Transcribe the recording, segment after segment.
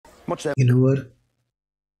You know what?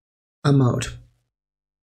 I'm out.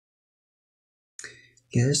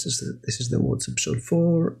 Yes, this is the What's episode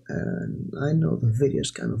 4, and I know the video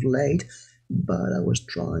is kind of late, but I was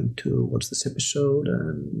trying to watch this episode,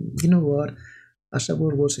 and you know what? As I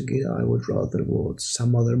was watching it, I would rather watch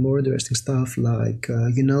some other more interesting stuff like,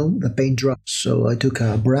 the paint dry. So I took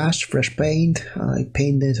a brush, fresh paint, I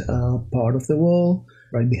painted a part of the wall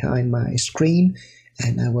right behind my screen,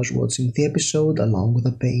 and I was watching the episode along with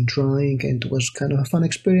the paint drying, and it was kind of a fun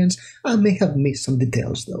experience. I may have missed some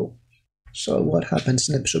details though. So what happens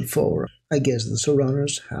in episode 4? I guess the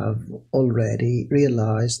showrunners have already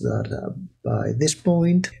realized that by this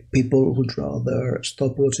point, people would rather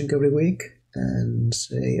stop watching every week and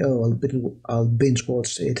say, oh, I'll binge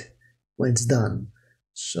watch it when it's done.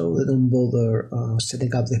 So they don't bother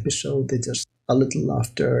setting up the episode, they just, a little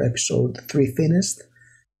after episode 3 finished,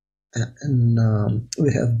 and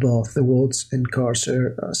we have both the Watts and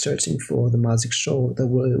Carcer searching for the magic sword that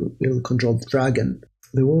will control the dragon.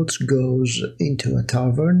 The Watts goes into a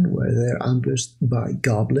tavern where they're ambushed by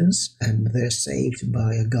goblins, and they're saved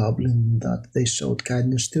by a goblin that they showed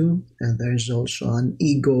kindness to. And there's also an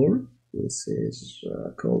Igor, which is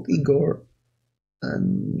called Igor,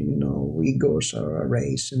 and Igors are a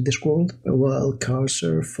race in Discworld. While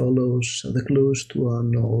Carcer follows the clues to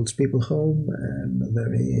an old people home, and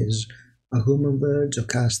there is a woman there,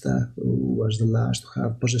 Jocasta, who was the last to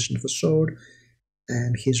have possession of the sword.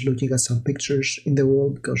 And he's looking at some pictures in the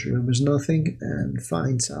wall because he remembers nothing, and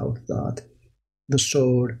finds out that the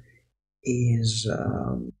sword is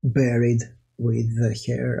buried with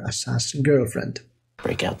her assassin girlfriend.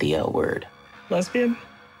 Break out the L word. Lesbian?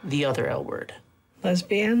 The other L word.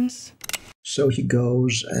 Lesbians? So he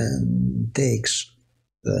goes and takes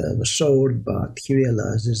the sword, but he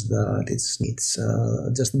realizes that it's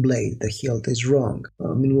just a blade. The hilt is wrong.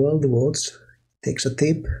 Meanwhile, the Watts takes a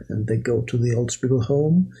tip, and they go to the old people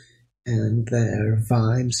home, and there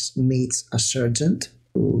Vimes meets a sergeant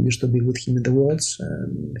who used to be with him in the Watts,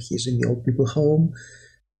 and he's in the old people home,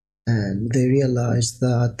 and they realize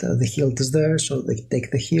that the hilt is there, so they take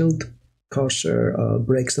the hilt. Carcer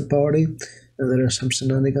breaks the party, and there are some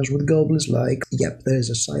shenanigans with goblins, like, there is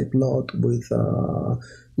a side plot with a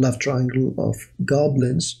love triangle of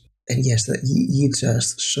goblins. And yes, you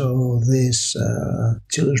just saw this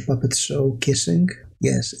children's puppet show kissing.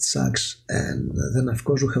 Yes, it sucks. And then, of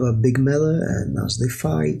course, we have a big melee, and as they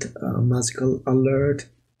fight, a magical alert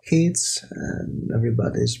hits, and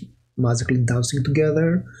everybody's magically dancing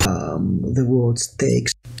together. The Watts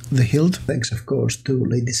takes the hilt, thanks, of course, to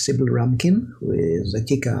Lady Sybil Ramkin, who is a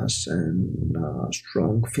kick-ass and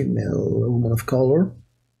strong female woman of color,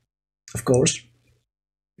 of course.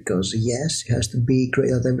 Because yes, he has to be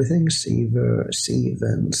great at everything. She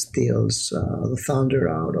even steals the thunder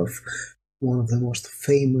out of one of the most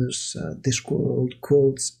famous Discworld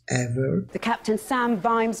quotes ever. The Captain Sam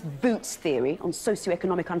Vimes boots theory on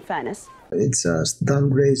socioeconomic unfairness. It just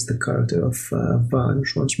downgrades the character of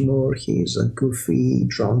Vimes once more. He's a goofy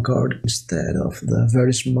drunkard instead of the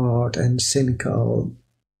very smart and cynical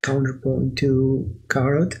counterpoint to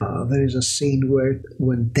Carrot. There is a scene where,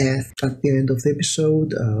 when death at the end of the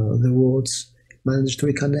episode, the Watts manage to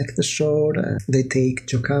reconnect the sword, and they take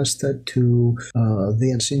Jocasta to the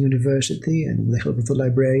Unseen University, and with the help of the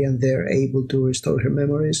librarian they're able to restore her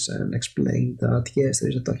memories and explain that yes, there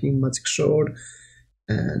is a talking magic sword,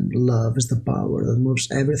 and love is the power that moves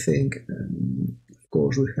everything. And of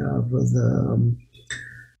course we have the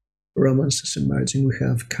romances emerging. We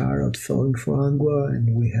have Carrot falling for Angua,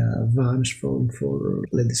 and we have Vimes falling for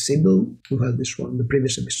Lady Sybil. We had this one in the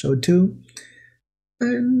previous episode too.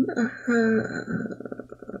 And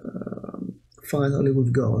finally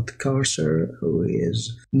we've got Carcer, who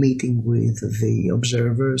is meeting with the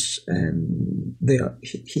observers, and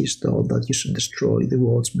he's told that you should destroy the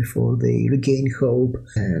Watts before they regain hope,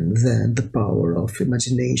 and then the power of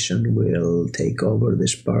imagination will take over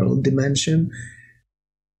this parallel dimension.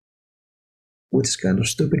 Which is kind of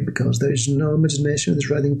stupid because there is no imagination in this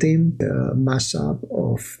writing team. A mass-up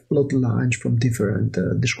of plot lines from different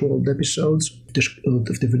Discworld episodes, of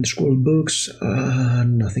different Discworld books.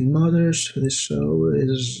 Nothing matters. This show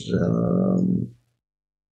is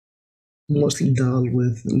mostly dull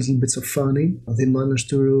with little bits of funny. They managed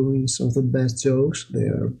to ruin some of the best jokes. They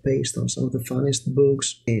are based on some of the funniest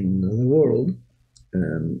books in the world,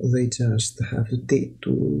 and they just have to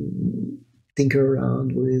tinker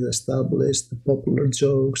around with established popular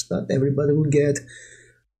jokes that everybody will get,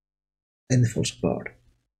 and it falls apart.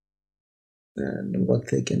 And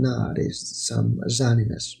what they can add is some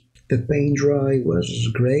zaniness. The paint dry was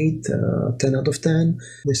great, 10 out of 10.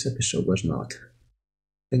 This episode was not.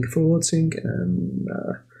 Thank you for watching, and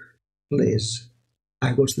please,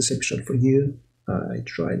 I watched this episode for you. I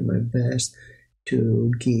tried my best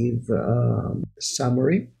to give a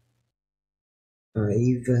summary. I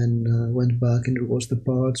even went back and watched the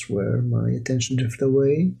parts where my attention drifted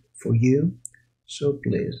away for you. So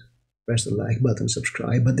please, press the like button,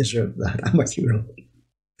 subscribe. I deserve that. I'm a hero.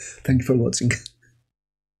 Thank you for watching.